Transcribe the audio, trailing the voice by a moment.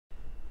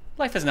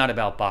Life is not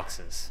about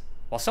boxes,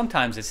 while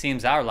sometimes it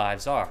seems our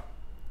lives are.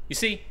 You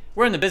see,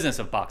 we're in the business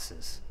of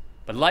boxes,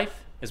 but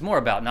life is more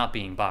about not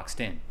being boxed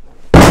in.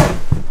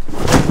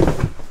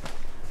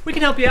 We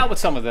can help you out with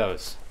some of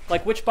those,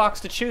 like which box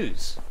to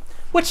choose,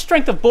 which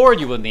strength of board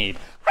you will need.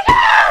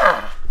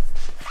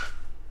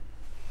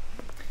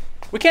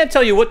 We can't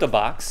tell you what to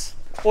box,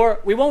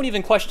 or we won't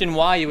even question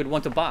why you would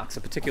want to box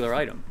a particular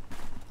item.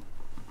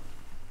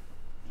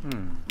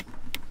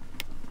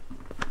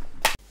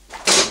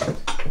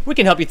 We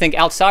can help you think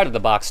outside of the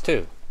box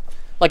too.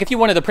 Like if you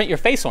wanted to print your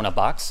face on a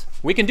box,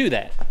 we can do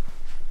that.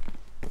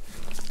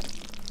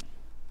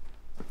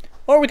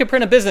 Or we could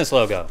print a business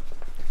logo.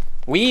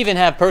 We even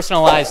have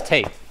personalized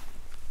tape.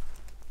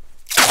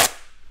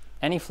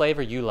 Any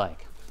flavor you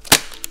like.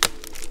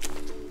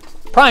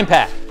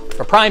 PrimePac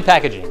for prime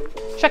packaging.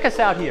 Check us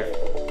out here.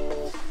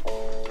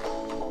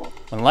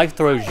 When life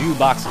throws you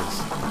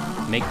boxes,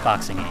 make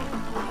boxing aid.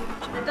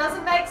 It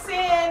doesn't make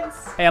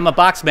sense. Hey, I'm a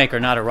box maker,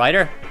 not a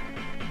writer.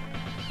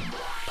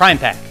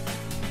 PrimePac.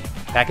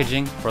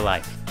 Packaging for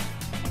life.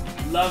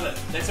 Love it.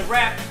 That's a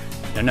wrap.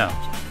 No,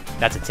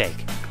 that's a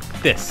take.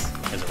 This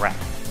is a wrap.